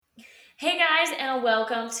Hey guys, and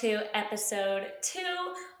welcome to episode 2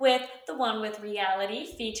 with the one with reality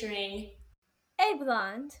featuring Hey,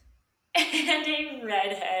 Blonde. and a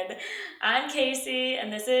redhead. I'm Kacie,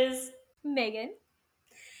 and this is, Megan.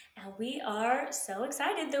 and we are so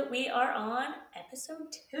excited that we are on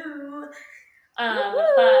episode 2. But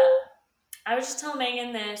Woohoo! I was just telling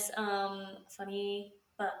Megan this funny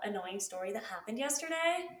but annoying story that happened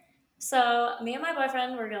yesterday. So me and my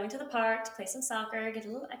boyfriend were going to the park to play some soccer, get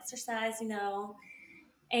a little exercise. And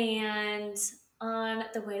on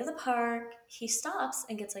the way to the park, he stops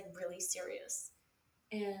and gets like really serious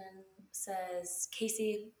and says,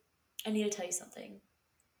 Kacie, I need to tell you something. And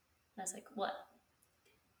I was like, what?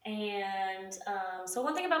 And so,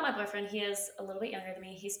 one thing about my boyfriend, he is a little bit younger than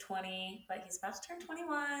me. He's 20, but he's about to turn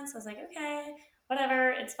 21. So I was like, okay, whatever,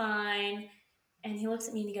 it's fine. And he looks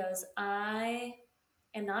at me and he goes, I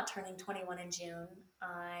am not turning 21 in June.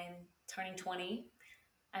 I'm turning 20.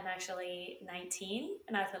 I'm actually 19,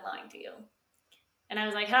 and I've been lying to you. And I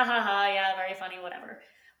was like, ha ha ha, yeah, very funny, whatever.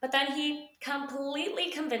 But then he completely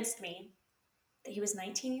convinced me that he was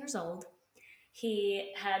 19 years old.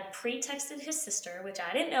 He had pre-texted his sister, which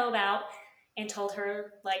I didn't know about, and told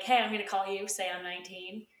her, like, hey, I'm going to call you, say I'm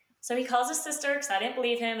 19. So he calls his sister because I didn't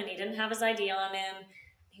believe him and he didn't have his ID on him.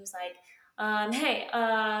 He was like, hey,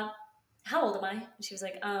 how old am I? And she was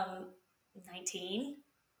like, 19.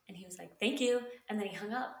 And he was like, thank you. And then he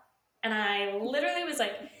hung up. And I literally was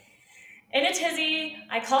like, in a tizzy.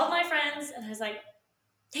 I called my friends and I was like,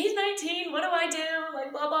 he's 19. What do I do?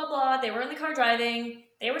 Like, blah, blah, blah. They were in the car driving.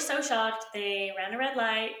 They were so shocked. They ran a red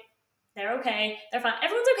light. They're okay. They're fine.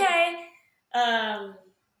 Everyone's okay. Um,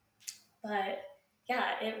 but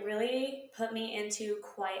yeah, it really put me into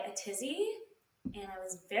quite a tizzy. And I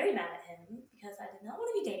was very mad at him because I did not want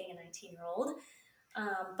to be dating a 19-year-old.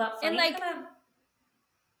 But And funny kind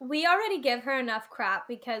of. we already give her enough crap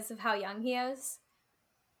because of how young he is.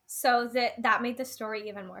 So that made the story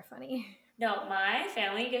even more funny. No, my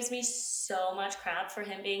family gives me so much crap for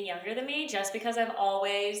him being younger than me just because I've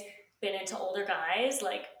always been into older guys,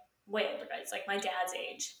 like way older guys, like my dad's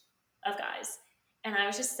age of guys. And I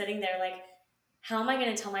was just sitting there like, how am I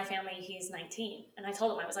going to tell my family he's 19? And I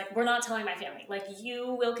told him, I was like, we're not telling my family. Like,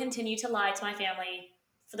 you will continue to lie to my family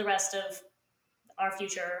for the rest of our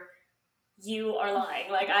future. You are lying.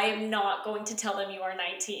 Like, I am not going to tell them you are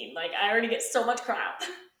 19. Like, I already get so much crap.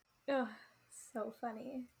 Ugh, so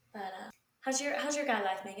funny. But how's your guy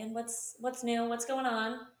life, Megan? What's new? What's going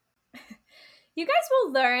on? You guys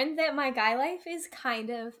will learn that my guy life is kind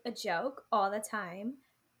of a joke all the time.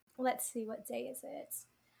 Let's see, what day is it?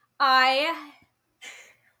 I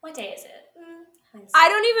What day is it? I Wednesday.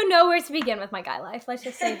 don't even know where to begin with my guy life. Let's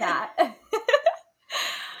just say that.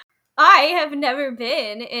 I have never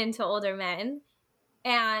been into older men.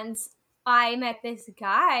 And I met this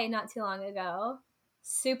guy not too long ago.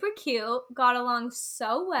 Super cute, got along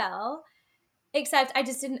so well. Except I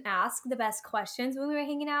just didn't ask the best questions when we were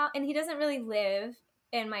hanging out. And he doesn't really live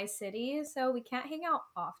in my city, so we can't hang out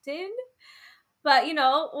often. But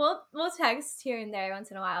we'll text here and there once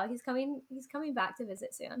in a while. He's coming back to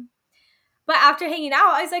visit soon. But after hanging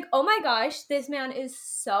out, I was like, oh my gosh, this man is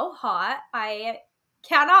so hot. I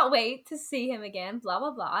cannot wait to see him again. Blah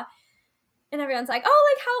blah blah. And everyone's like,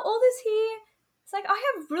 oh, like, how old is he? It's like,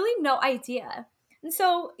 I have really no idea. And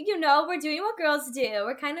so, we're doing what girls do.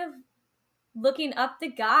 We're kind of looking up the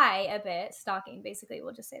guy a bit, stalking, basically.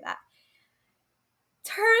 We'll just say that.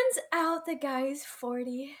 Turns out the guy's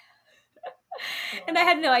 40. And I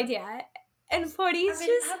had no idea. And 40 is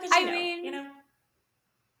just, How could I you know? mean,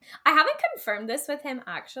 I haven't confirmed this with him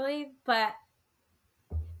actually, but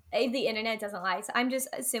the internet doesn't lie. So I'm just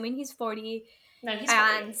assuming he's 40. No, he's 40.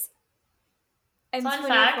 And I'm Fun 24.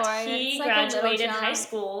 fact: It's he like a little graduated high jump.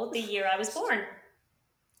 school the year I was born.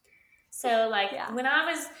 So, like, Yeah. when I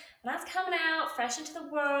was coming out, fresh into the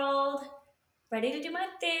world, ready to do my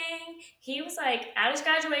thing, he was like at his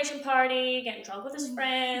graduation party, getting drunk with his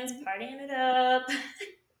friends, partying it up.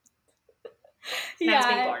 And I was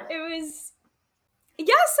being Yeah, born. it was. Yeah,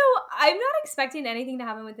 so I'm not expecting anything to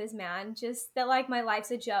happen with this man. Just that, like, my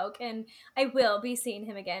life's a joke, and I will be seeing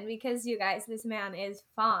him again because you guys, this man is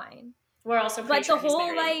fine. We're also pretty But the sure he's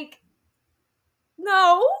whole married.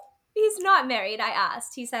 no, he's not married. I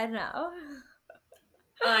asked. He said no.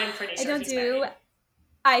 I'm pretty I sure don't he's do. married.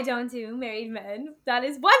 I don't do married men. That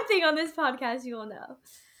is one thing on this podcast you will know.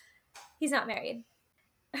 He's not married.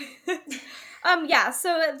 Yeah,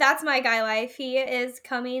 so that's my guy life. He is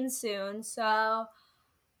coming soon, so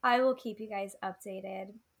I will keep you guys updated.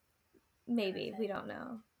 Maybe. We don't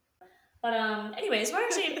know. But anyways, we're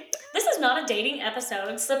actually this is not a dating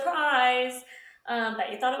episode. Surprise!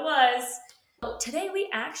 Bet you thought it was. Today we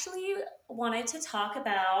actually wanted to talk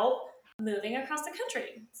about moving across the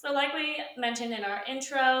country. So, like we mentioned in our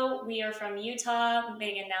intro, we are from Utah.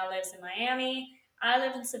 Megan now lives in Miami. I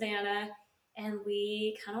live in Savannah. And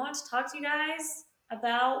we kind of want to talk to you guys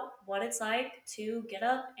about what it's like to get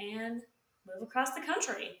up and move across the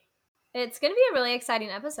country. It's going to be a really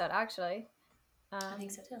exciting episode, actually. I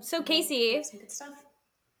think so too. So, I think we have Kacie, some good stuff.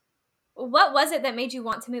 what was it that made you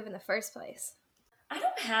want to move in the first place? I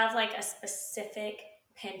don't have like a specific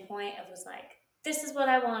pinpoint of was like, this is what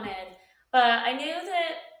I wanted. But I knew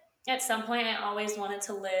that at some point I always wanted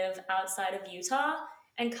to live outside of Utah,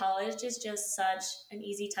 and college is just such an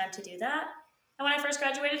easy time to do that. And when I first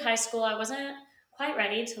graduated high school, I wasn't quite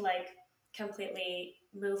ready to like completely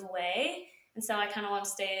move away. And so I kind of want to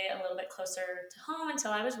stay a little bit closer to home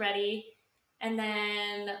until I was ready. And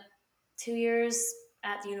then 2 years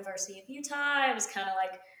at the University of Utah, I was kind of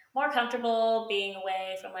like more comfortable being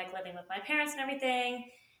away from like living with my parents and everything.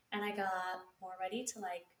 And I got more ready to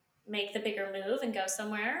like make the bigger move and go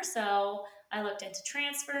somewhere. So I looked into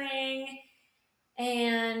transferring.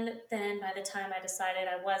 And then by the time I decided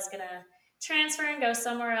I was going to transfer and go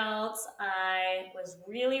somewhere else, I was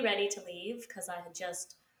really ready to leave because I had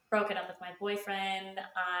just broken up with my boyfriend.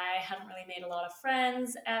 I hadn't really made a lot of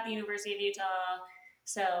friends at the University of Utah.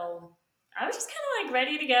 So I was just kind of like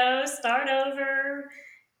ready to go, start over,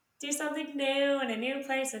 do something new in a new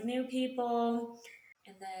place with new people.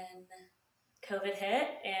 And then COVID hit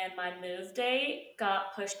and my move date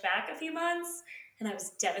got pushed back a few months. And I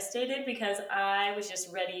was devastated because I was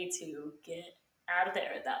just ready to get out of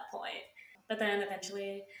there at that point. But then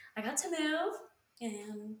eventually I got to move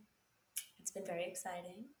and it's been very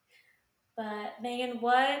exciting. But Megan,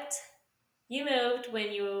 what you moved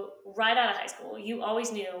when you right out of high school. You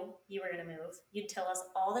always knew you were going to move. You'd tell us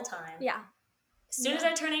all the time. Yeah. As soon as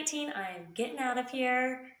I turn 18, I'm getting out of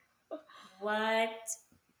here. What?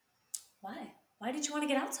 Why? Why did you want to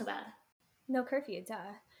get out so bad? No curfew, duh.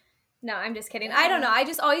 No, I'm just kidding. I don't know. Duh. I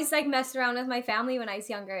just always like messed around with my family when I was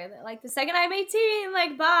younger. Like the second I'm 18,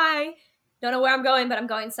 like bye. Don't know where I'm going, but I'm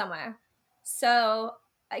going somewhere. So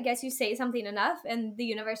I guess you say something enough and the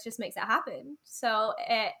universe just makes it happen. So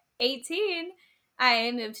at 18,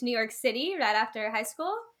 I moved to New York City right after high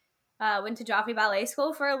school. Went to Joffrey Ballet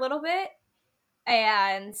School for a little bit.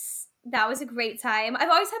 And that was a great time. I've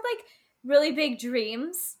always had like really big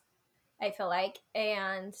dreams, I feel like.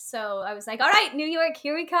 And so I was like, all right, New York,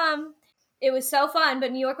 here we come. It was so fun,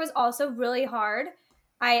 but New York was also really hard.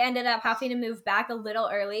 I ended up having to move back a little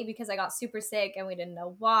early because I got super sick and we didn't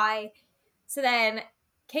know why. So then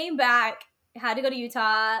came back, had to go to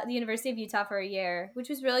Utah, the University of Utah for a year, which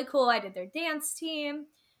was really cool. I did their dance team.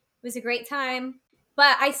 It was a great time.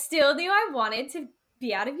 But I still knew I wanted to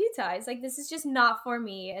be out of Utah. It's like this is just not for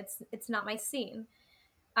me. It's not my scene.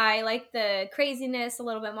 I like the craziness a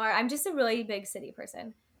little bit more. I'm just a really big city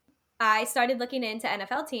person. I started looking into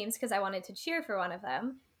NFL teams because I wanted to cheer for one of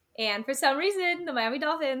them. And for some reason, the Miami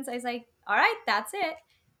Dolphins, I was like, all right, that's it.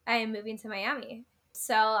 I am moving to Miami.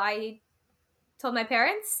 So I told my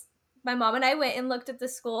parents. My mom and I went and looked at the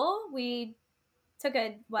school. We took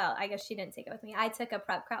I guess she didn't take it with me. I took a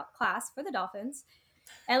prep class for the Dolphins.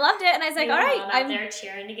 I loved it. And I was like, You all and right, mom out I'm there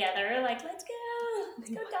cheering together, like, let's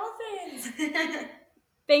go Dolphins.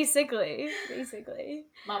 basically.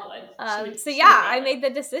 Mom would. So She would yeah, nail I it. made the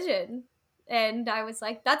decision, and I was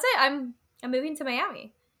like, "That's it. I'm moving to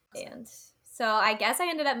Miami." And so I guess I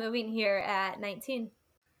ended up moving here at 19.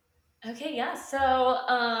 Okay, yeah. So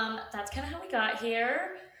that's kind of how we got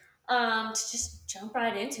here. To just jump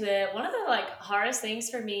right into it, one of the like hardest things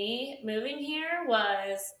for me moving here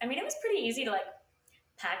was, I mean, it was pretty easy to like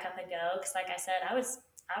pack up and go because, like I said, I was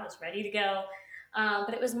ready to go.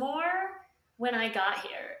 But it was more when I got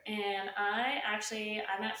here, and I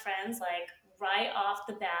met friends like right off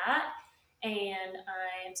the bat, and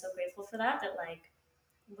I am so grateful for that. That like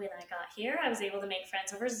when I got here, I was able to make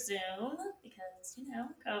friends over Zoom because,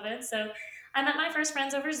 COVID. So I met my first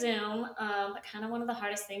friends over Zoom. But kind of one of the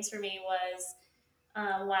hardest things for me was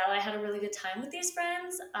while I had a really good time with these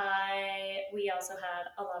friends, we also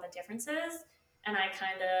had a lot of differences, and I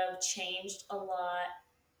kind of changed a lot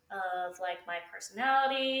of like my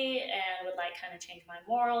personality and would like kind of change my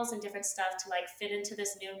morals and different stuff to like fit into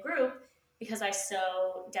this new group because I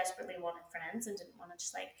so desperately wanted friends and didn't want to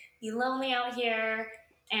just like be lonely out here.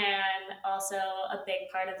 And also a big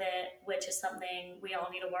part of it, which is something we all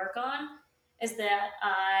need to work on, is that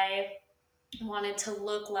I wanted to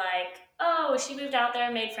look like, oh, she moved out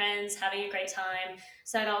there, made friends, having a great time.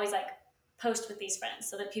 So I'd always like post with these friends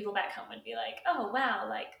so that people back home would be like, oh, wow,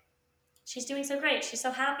 like she's doing so great. She's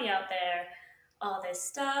so happy out there, all this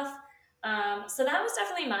stuff. So that was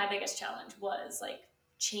definitely my biggest challenge, was like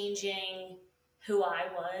changing who I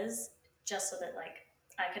was, just so that like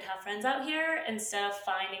I could have friends out here instead of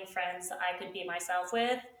finding friends that I could be myself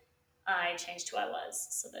with. I changed who I was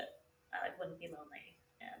so that I like wouldn't be lonely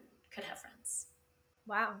and could have friends.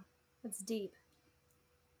 Wow, that's deep.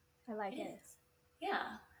 I It like it. is,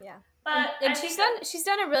 yeah. Yeah, But and as you said, she's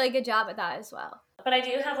done a really good job at that as well. but I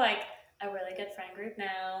do have like a really good friend group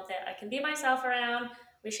now that I can be myself around.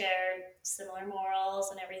 We share similar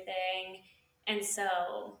morals and everything. And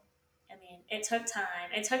so, I mean, it took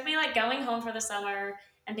time. It took me like going home for the summer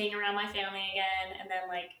and being around my family again, and then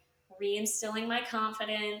like reinstilling my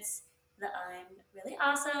confidence that I'm really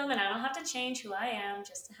awesome and I don't have to change who I am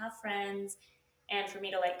just to have friends. And for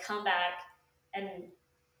me to like come back and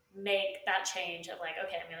make that change of like,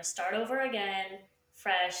 okay, I'm going to start over again,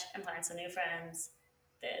 fresh, and find some new friends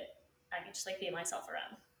that I can just like be myself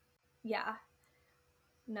around. Yeah,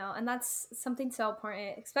 no, and that's something so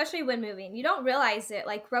important, especially when moving. You don't realize it.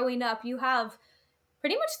 Like growing up, you have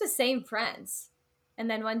pretty much the same friends, and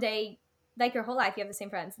then one day, like your whole life, you have the same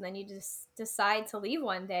friends, and then you just decide to leave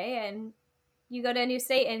one day, and you go to a new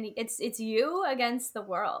state, and it's you against the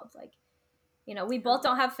world. Like, we both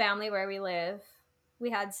don't have family where we live.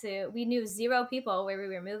 We knew zero people where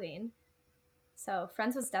we were moving, so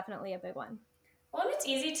friends was definitely a big one. Well, and it's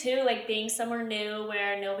easy too, like being somewhere new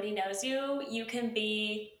where nobody knows you. You can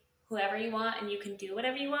be whoever you want and you can do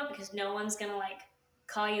whatever you want because no one's gonna like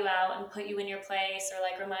call you out and put you in your place or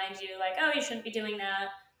like remind you like, oh, you shouldn't be doing that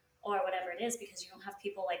or whatever it is, because you don't have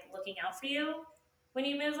people like looking out for you. When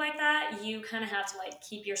you move like that, you kind of have to like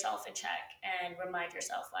keep yourself in check and remind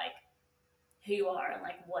yourself like who you are and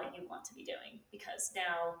like what you want to be doing, because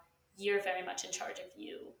now you're very much in charge of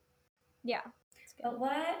you. Yeah, it's good. But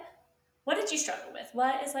what did you struggle with?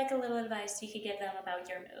 What is like a little advice you could give them about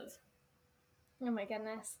your move? Oh my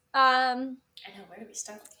goodness. I know, where do we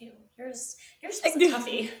start with you? Yours was a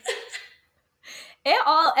toughie. It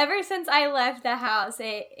all ever since I left the house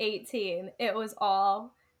at 18, it was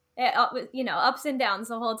all ups and downs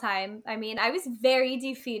the whole time. I mean, I was very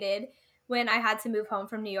defeated when I had to move home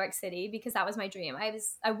from New York City because that was my dream.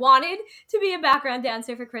 I wanted to be a background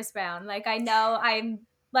dancer for Chris Brown. Like I know I'm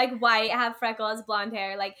like white, have freckles, blonde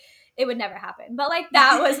hair, like it would never happen. But like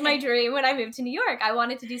that was my dream when I moved to New York. I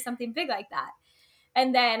wanted to do something big like that.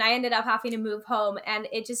 And then I ended up having to move home, and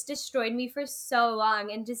it just destroyed me for so long.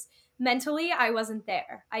 And just mentally, I wasn't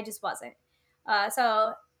there. I just wasn't.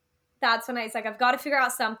 So that's when I was like, I've got to figure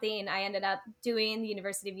out something. I ended up doing the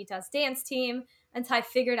University of Utah's dance team until I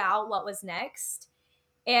figured out what was next.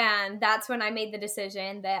 And that's when I made the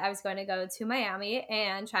decision that I was going to go to Miami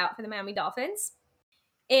and try out for the Miami Dolphins.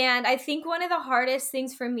 And I think one of the hardest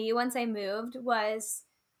things for me once I moved was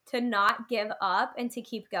to not give up and to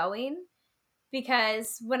keep going,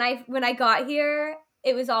 because when I got here,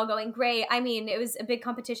 it was all going great. I mean, it was a big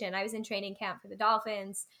competition. I was in training camp for the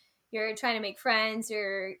Dolphins. You're trying to make friends.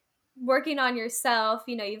 You're working on yourself.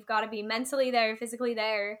 You've got to be mentally there, physically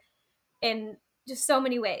there, in just so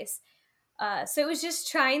many ways. So it was just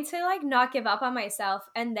trying to like not give up on myself,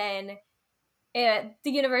 and then the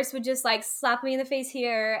universe would just like slap me in the face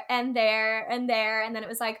here and there and there, and then it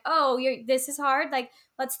was like, oh, this is hard, like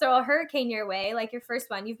let's throw a hurricane your way, like your first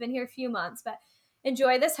one. You've been here a few months, but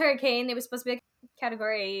enjoy this hurricane. It was supposed to be a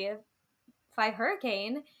category 5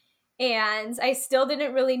 hurricane, and I still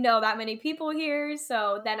didn't really know that many people here,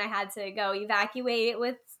 so then I had to go evacuate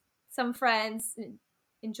with some friends and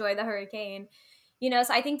enjoy the hurricane.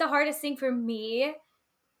 So I think the hardest thing for me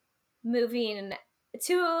moving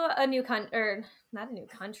to a new country, or not a new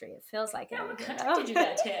country, it feels like Yeah, it, what country did you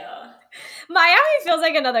go to? Miami feels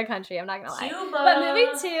like another country, I'm not gonna lie. But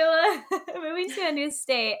moving Cuba. to moving to a new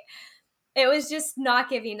state, it was just not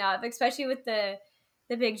giving up, especially with the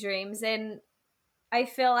big dreams. And I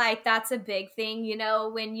feel like that's a big thing,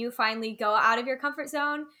 when you finally go out of your comfort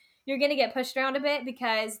zone, you're gonna get pushed around a bit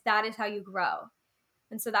because that is how you grow.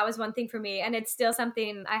 And so that was one thing for me. And it's still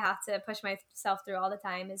something I have to push myself through all the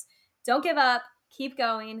time is don't give up, keep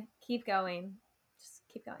going, just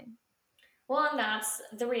keep going. Well, and that's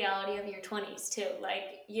the reality of your 20s too.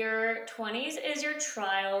 Like your 20s is your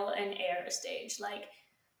trial and error stage. Like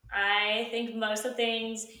I think most of the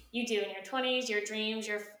things you do in your 20s, your dreams,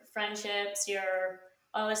 your friendships, your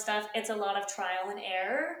all this stuff, it's a lot of trial and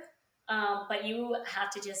error. But you have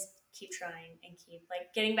to just keep trying and keep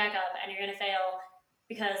like getting back up, and you're going to fail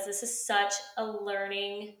because this is such a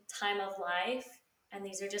learning time of life. And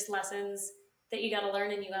these are just lessons that you got to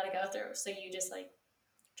learn and you got to go through. So you just like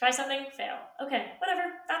try something, fail. Okay,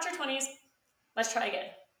 whatever. That's your 20s. Let's try again.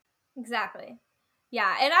 Exactly.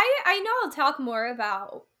 Yeah. And I know I'll talk more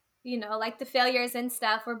about like the failures and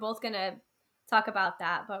stuff. We're both going to talk about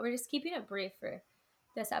that, but we're just keeping it brief for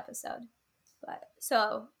this episode. But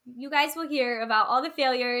so you guys will hear about all the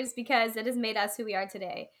failures because it has made us who we are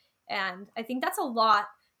today. And I think that's a lot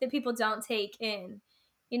that people don't take in.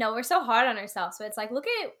 We're so hard on ourselves. So it's like, look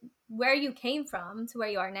at where you came from to where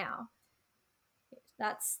you are now.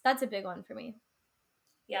 That's a big one for me.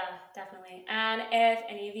 Yeah, definitely. And if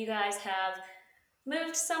any of you guys have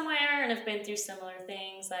moved somewhere and have been through similar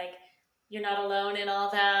things, like you're not alone in all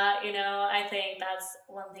that, I think that's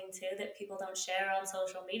one thing too that people don't share on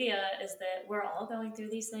social media is that we're all going through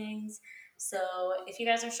these things. So if you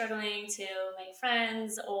guys are struggling to make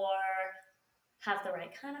friends or have the right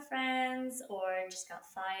kind of friends or just got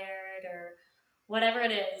fired or whatever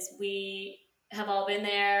it is, we have all been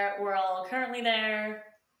there. We're all currently there.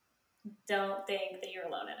 Don't think that you're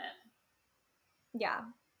alone in it. Yeah.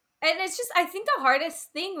 And it's just, I think the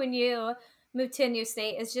hardest thing when you move to a new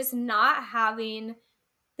state is just not having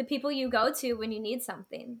the people you go to when you need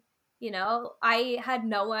something. I had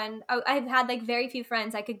no one, I've had like very few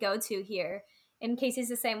friends I could go to here. And Casey's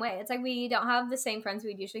the same way. It's like we don't have the same friends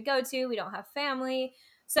we'd usually go to. We don't have family.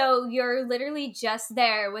 So you're literally just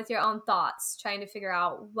there with your own thoughts, trying to figure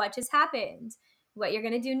out what just happened, what you're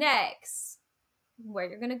going to do next, where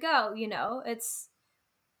you're going to go. It's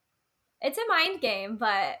a mind game,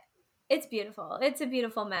 but it's beautiful. It's a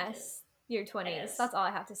beautiful It is. mess. Your It 20s. is. That's all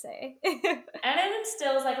I have to say. And it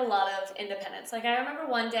instills like a lot of independence. Like I remember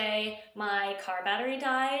one day my car battery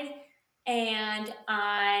died and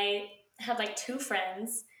I had like two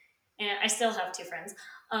friends and I still have two friends.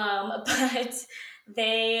 But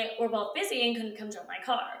they were both busy and couldn't come jump my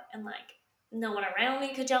car. And like no one around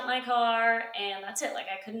me could jump my car and that's it. Like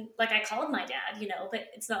I couldn't like I called my dad, but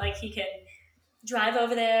it's not like he could drive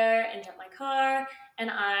over there and jump my car. And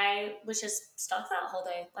I was just stuck that whole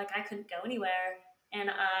day. Like I couldn't go anywhere. And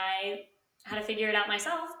I had to figure it out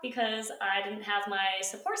myself because I didn't have my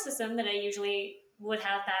support system that I usually would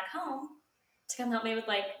have back home to come help me with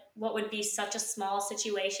like what would be such a small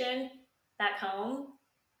situation back home.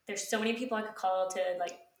 There's so many people I could call to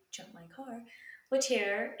like jump my car, which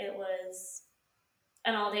here it was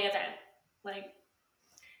an all day event. Like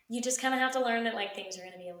you just kind of have to learn that like things are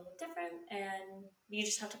going to be a little different and you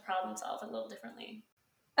just have to problem solve a little differently.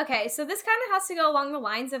 Okay, so this kind of has to go along the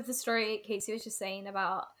lines of the story Casey was just saying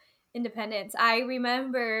about independence. I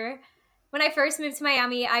remember when I first moved to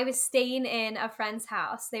Miami, I was staying in a friend's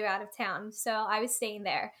house. They were out of town, so I was staying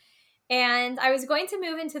there. And I was going to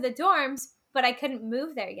move into the dorms, but I couldn't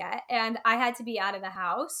move there yet. And I had to be out of the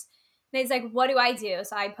house. And he's like, what do I do?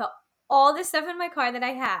 So I put all the stuff in my car that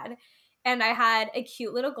I had. And I had a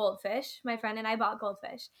cute little goldfish. My friend and I bought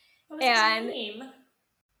goldfish. What was his And name?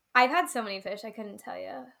 I've had so many fish, I couldn't tell you.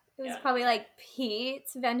 It was Yeah, probably okay. like Pete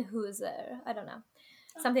Van Hooser. I don't know.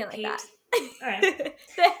 Oh, Something like that. Pete. All right.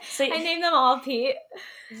 So I named them all Pete.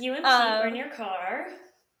 you and Pete were in Um, your car.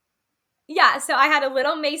 yeah, so I had a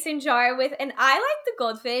little mason jar with, and I like the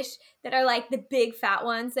goldfish that are like the big fat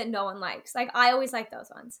ones that no one likes. Like, I always like those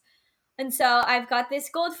ones. And so I've got this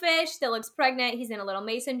goldfish that looks pregnant. He's in a little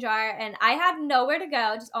mason jar, and I had nowhere to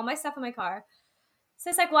go, just all my stuff in my car. So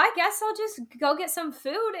it's like, well, I guess I'll just go get some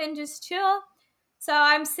food and just chill. So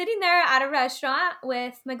I'm sitting there at a restaurant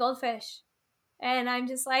with my goldfish. And I'm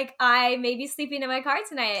just like, I may be sleeping in my car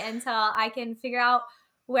tonight until I can figure out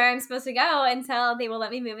where I'm supposed to go until they will let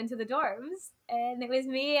me move into the dorms. And it was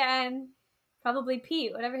me and probably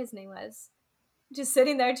Pete, whatever his name was, just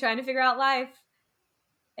sitting there trying to figure out life.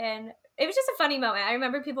 And it was just a funny moment. I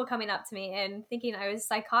remember people coming up to me and thinking I was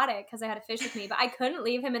psychotic because I had a fish with me, but I couldn't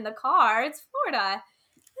leave him in the car. It's Florida.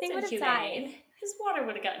 Thing would That's have died. inhumane. His water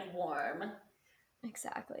would have gotten warm.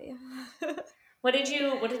 Exactly. What did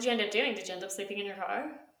you end up doing? Did you end up sleeping in your car?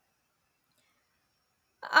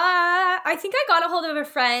 I think I got a hold of a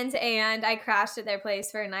friend and I crashed at their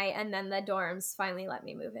place for a night, and then the dorms finally let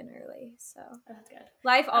me move in early. So Oh, that's good.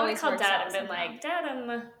 life I would have always called works dad out and been somehow. like, Dad,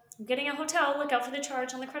 I'm getting a hotel. Look out for the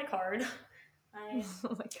charge on the credit card. I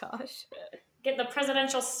Oh my gosh. get the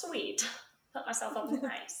presidential suite. Put myself up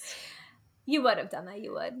nice. You would have done that.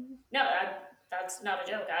 You would. No, that's not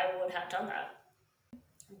a joke. I would have done that.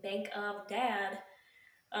 Bank of dad.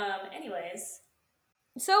 Anyways,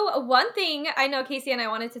 So one thing I know Casey and I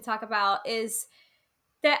wanted to talk about is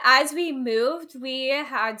that as we moved, we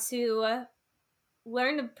had to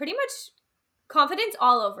learn pretty much confidence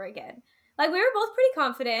all over again. Like we were both pretty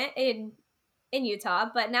confident in Utah,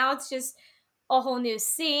 but now it's just a whole new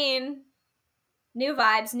scene, new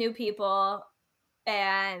vibes, new people,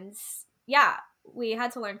 and yeah, we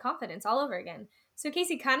had to learn confidence all over again. So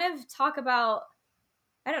Casey, kind of talk about,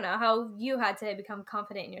 I don't know, how you had to become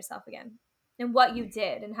confident in yourself again and what you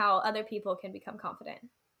did and how other people can become confident.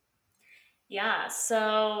 Yeah,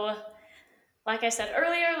 so like I said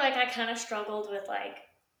earlier, like I kind of struggled with like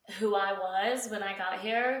who I was when I got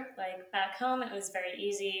here. Like back home, it was very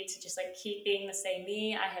easy to just like keep being the same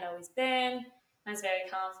me I had always been. I was very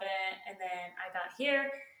confident, and then I got here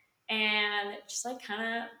and just like kind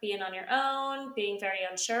of being on your own, being very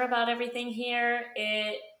unsure about everything here,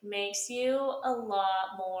 it makes you a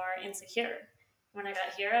lot more insecure. When I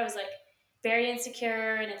got here, I was like very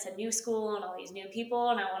insecure, and it's a new school and all these new people,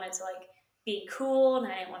 and I wanted to like be cool,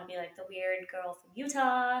 and I didn't want to be like the weird girl from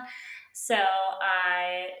Utah. So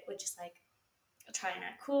I would just like try and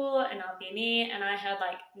act cool and not be me. And I had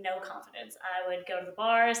like no confidence. I would go to the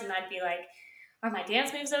bars and I'd be like, are my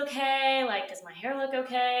dance moves okay? Like, does my hair look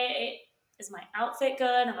okay? Is my outfit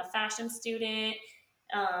good? I'm a fashion student.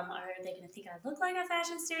 Are they going to think I look like a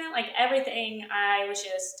fashion student? Like everything, I was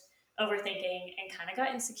just overthinking and kind of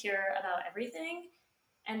got insecure about everything.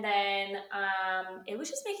 And then it was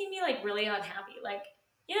just making me like really unhappy. Like,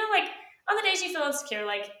 you know, like on the days you feel insecure,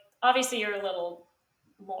 like obviously you're a little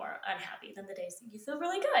more unhappy than the days that you feel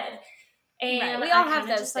really good. Right. And We I all have kind of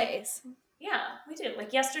those just like, days. yeah, we do.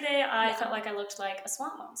 Like yesterday, I Yeah. felt like I looked like a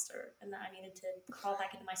swamp monster and that I needed to crawl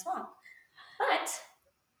back into my swamp. But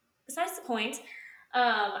besides the point,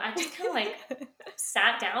 I just kind of like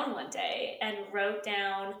sat down one day and wrote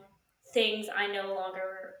down things I no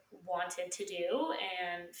longer wanted to do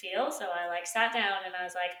and feel. So I like sat down and I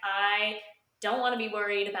was like, I don't want to be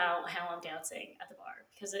worried about how I'm dancing at the bar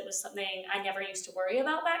because it was something I never used to worry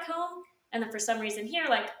about back home. And then for some reason here,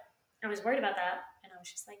 like I was worried about that. And I was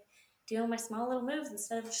just like doing my small little moves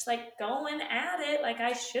instead of just like going at it like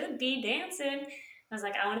I should be dancing. I was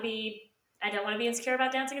like, I don't want to be insecure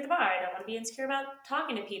about dancing at the bar. I don't want to be insecure about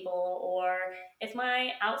talking to people or if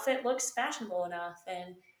my outfit looks fashionable enough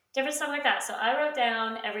and different stuff like that. So I wrote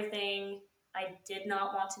down everything I did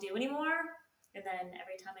not want to do anymore. And then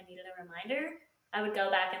every time I needed a reminder, I would go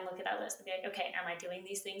back and look at that list and be like, okay, am I doing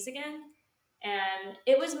these things again? And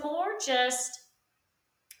it was more just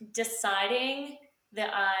deciding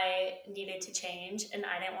that I needed to change and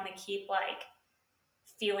I didn't want to keep like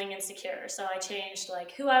feeling insecure. So I changed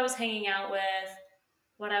like who I was hanging out with,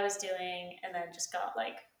 what I was doing, and then just got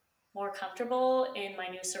like more comfortable in my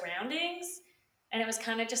new surroundings. And it was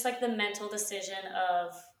kind of just like the mental decision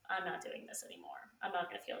of I'm not doing this anymore. I'm not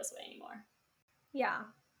going to feel this way anymore. Yeah.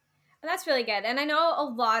 And that's really good. And I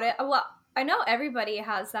know I know everybody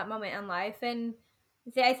has that moment in life. And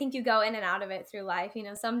I think you go in and out of it through life. You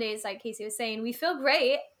know, some days, like Kacie was saying, we feel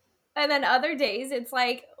great. And then other days, it's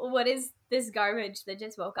like, what is this garbage that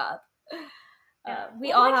just woke up? Yeah. We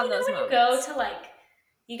Well, all like, have you know, those when you go moments. to like,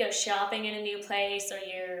 you go shopping in a new place or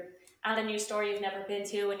you're at a new store you've never been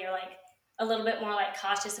to and you're like a little bit more like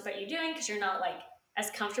cautious of what you're doing because you're not like as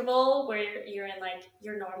comfortable where you're in like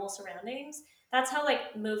your normal surroundings. That's how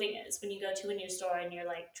like moving is when you go to a new store and you're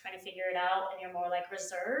like trying to figure it out and you're more like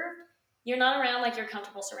reserved. You're not around like your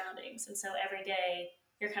comfortable surroundings. And so every day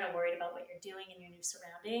you're kind of worried about what you're doing in your new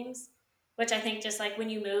surroundings, which I think just like when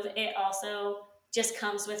you move, it also just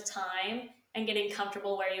comes with time and getting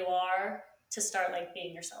comfortable where you are to start like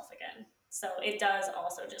being yourself again. So it does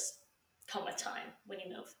also just come with time when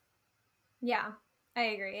you move. Yeah, I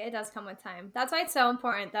agree. It does come with time. That's why it's so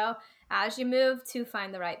important, though, as you move to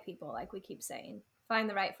find the right people, like we keep saying. Find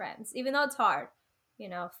the right friends, even though it's hard. You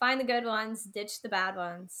know, find the good ones, ditch the bad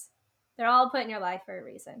ones. They're all put in your life for a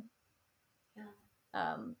reason.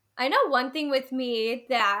 Yeah. I know one thing with me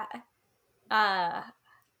that uh,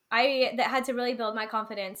 that had to really build my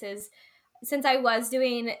confidence is since I was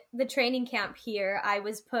doing the training camp here, I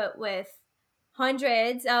was put with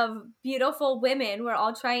hundreds of beautiful women. We're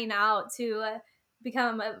all trying out to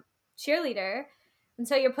become a cheerleader. And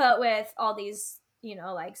so you're put with all these, you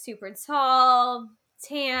know, like super tall,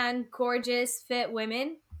 tan, gorgeous, fit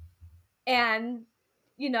women. And,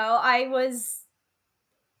 you know, I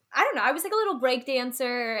don't know, I was like a little break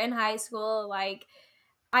dancer in high school. Like,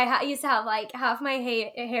 used to have like half my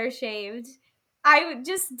hair shaved. I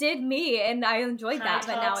just did me and I enjoyed High that.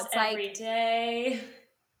 But now tops it's like, every day.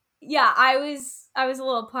 yeah, I was a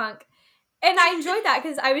little punk. And I enjoyed that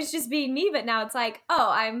because I was just being me. But now it's like, oh,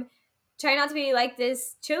 I'm trying not to be like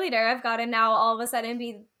this cheerleader. I've got to now all of a sudden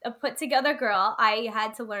be a put together girl. I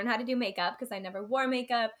had to learn how to do makeup because I never wore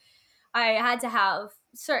makeup. I had to have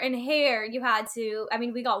certain hair. You had to, I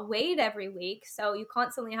mean, we got weighed every week. So you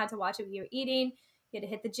constantly had to watch what you were eating. You had to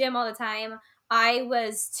hit the gym all the time. I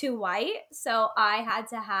was too white. So I had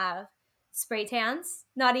to have spray tans,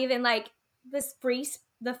 not even like the free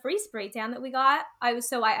spray tan that we got. I was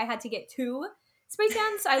so white, I had to get two spray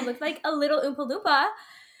tans. So I looked like a little Oompa Loompa.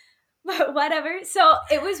 but whatever. So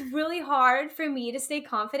it was really hard for me to stay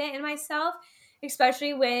confident in myself,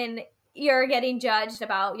 especially when you're getting judged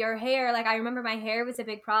about your hair. Like, I remember my hair was a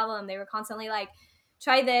big problem. They were constantly like,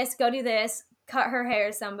 try this, go do this, cut her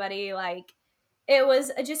hair, somebody. Like, it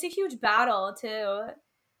was just a huge battle to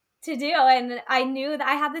do. And I knew that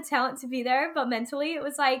I had the talent to be there, but mentally it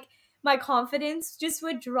was like my confidence just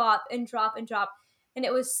would drop and drop and drop. And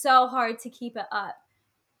it was so hard to keep it up.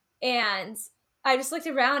 And I just looked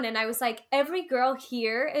around and I was like, every girl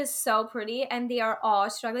here is so pretty and they are all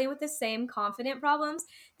struggling with the same confident problems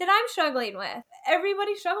that I'm struggling with.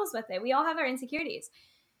 Everybody struggles with it. We all have our insecurities.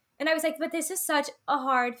 And I was like, but this is such a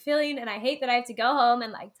hard feeling and I hate that I have to go home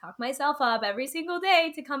and like talk myself up every single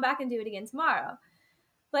day to come back and do it again tomorrow.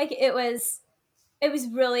 Like it was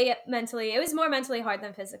really mentally, it was more mentally hard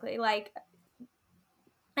than physically. Like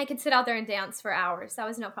I could sit out there and dance for hours. That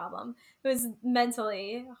was no problem. It was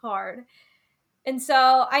mentally hard. And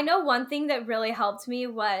so I know one thing that really helped me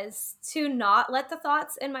was to not let the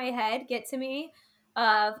thoughts in my head get to me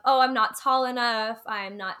of, oh, I'm not tall enough,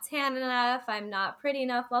 I'm not tan enough, I'm not pretty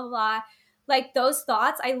enough, blah, blah, blah. Like those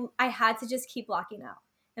thoughts, I had to just keep blocking out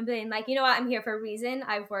and being like, you know what, I'm here for a reason.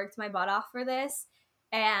 I've worked my butt off for this.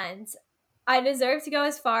 And I deserve to go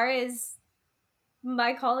as far as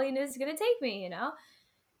my calling is going to take me, you know?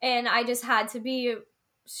 And I just had to be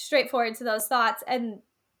straightforward to those thoughts. And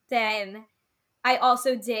then I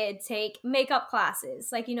also did take makeup classes.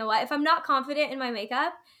 Like, you know what? If I'm not confident in my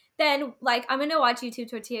makeup, then like I'm gonna watch YouTube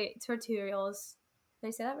tutorials. Did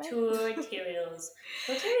I say that right? Tutorials.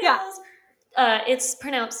 Yeah, Tutorials. It's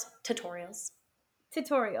pronounced tutorials.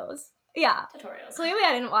 tutorials. Yeah. Tutorials. Clearly,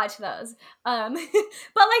 I didn't watch those. But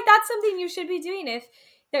like that's something you should be doing if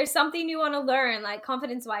there's something you want to learn, like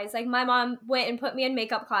confidence wise. Like my mom went and put me in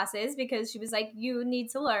makeup classes because she was like, you need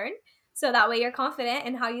to learn so that way you're confident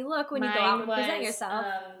in how you look when you go out Mine and present was yourself.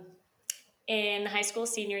 in high school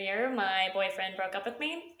senior year. My boyfriend broke up with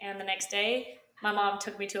me, and the next day, my mom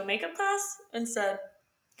took me to a makeup class and said,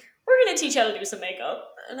 "We're gonna teach you how to do some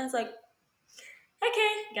makeup." And I was like, "Okay,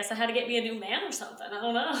 guess I had to get me a new man or something. I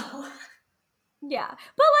don't know." Yeah.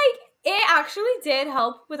 But like it actually did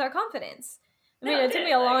help with our confidence. I No, mean, it it took me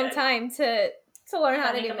did. a Like long time to learn I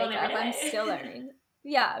how got to do makeup on every makeup. I'm day. still learning.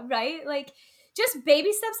 Yeah, right? Like just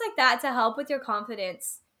baby steps like that to help with your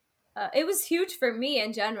confidence. It was huge for me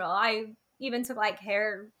in general. I even took like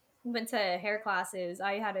went to hair classes.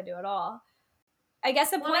 I had to do it all. I guess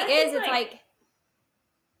the Well, I point think is it's like like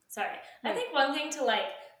sorry. I no, think one thing to like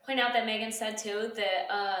point out that Megan said too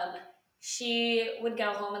that she would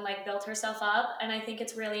go home and like build herself up, and I think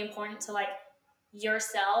it's really important to like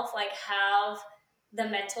yourself like have the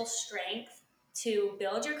mental strength to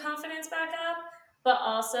build your confidence back up, but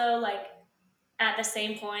also like at the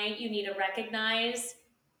same point, you need to recognize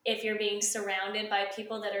if you're being surrounded by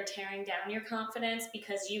people that are tearing down your confidence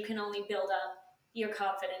because you can only build up your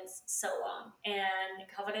confidence so long. And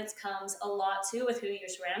confidence comes a lot too with who you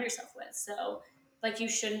surround yourself with. So like you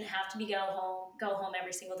shouldn't have to go home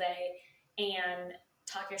every single day and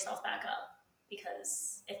talk yourself back up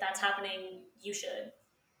because if that's happening, you should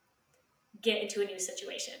get into a new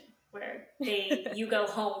situation where you go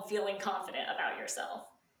home feeling confident about yourself.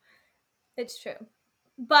 it's true.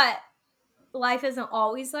 But life isn't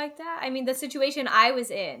always like that. I mean, the situation I was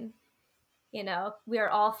in, you know, we were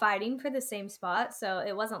all fighting for the same spot, so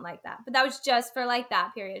it wasn't like that. But that was just for like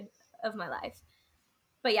that period of my life.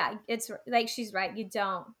 But yeah, it's like she's right. You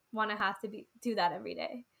don't want to have to do that every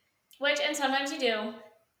day. Which, and sometimes you do.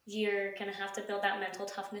 You're going to have to build that mental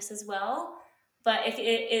toughness as well. But if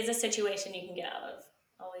it is a situation you can get out of,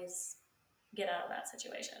 always get out of that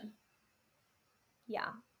situation. Yeah.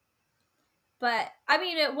 But I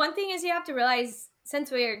mean, one thing is you have to realize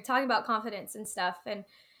since we're talking about confidence and stuff and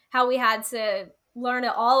how we had to learn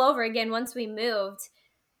it all over again once we moved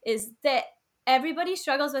is that everybody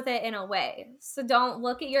struggles with it in a way. So don't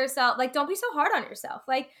look at yourself like don't be so hard on yourself.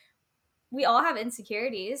 Like we all have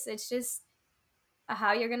insecurities. It's just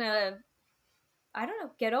how you're going to I don't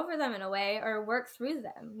know, get over them in a way or work through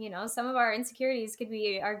them. You know, some of our insecurities could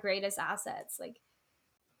be our greatest assets. Like,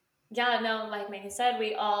 Yeah, no, like Megan said,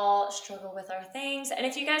 we all struggle with our things. And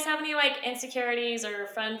if you guys have any like insecurities or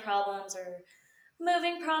friend problems or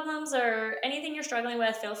moving problems or anything you're struggling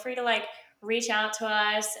with, feel free to like reach out to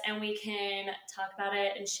us and we can talk about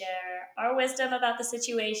it and share our wisdom about the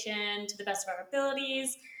situation to the best of our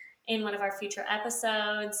abilities in one of our future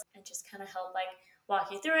episodes and just kind of help like walk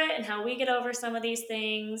you through it and how we get over some of these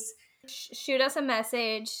things. shoot us a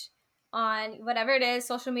message on whatever it is,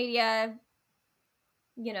 social media,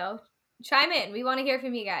 you know, chime in. We want to hear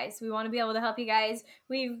from you guys. We want to be able to help you guys.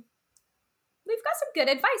 We've got some good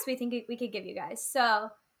advice we think we could give you guys. So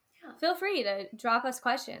feel free to drop us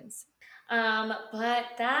questions. But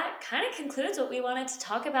that kind of concludes what we wanted to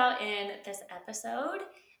talk about in this episode.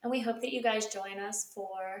 And we hope that you guys join us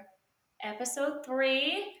for episode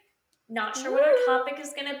 3. Not sure what our topic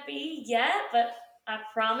is going to be yet, but I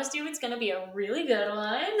promised you it's going to be a really good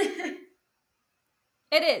one.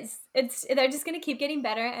 It is. They're just gonna keep getting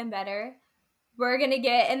better and better. We're gonna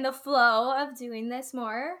get in the flow of doing this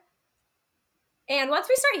more. And once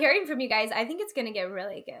we start hearing from you guys, I think it's gonna get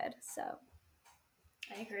really good. So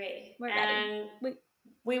I agree. we're And ready.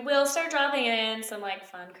 we will start dropping in some like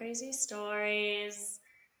fun, crazy stories.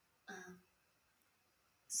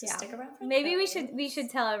 So stick around for Maybe those. we should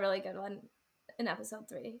tell a really good one in episode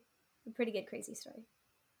 3. A pretty good crazy story.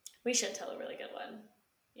 We should tell a really good one.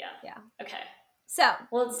 Yeah. Yeah. Okay. So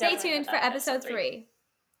We'll stay tuned for episode 3.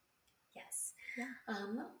 Yes.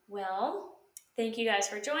 Yeah. Well, thank you guys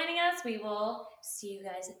for joining us. We will see you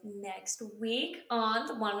guys next week on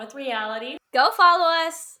The One with Reality. Go follow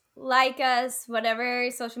us, like us, whatever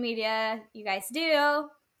social media you guys do.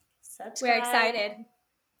 Subscribe. We're excited.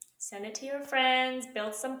 Send it to your friends.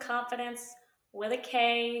 Build some confidence with a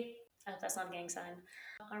K. I hope that's not a gang sign.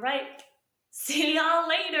 All right. See y'all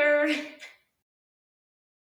later.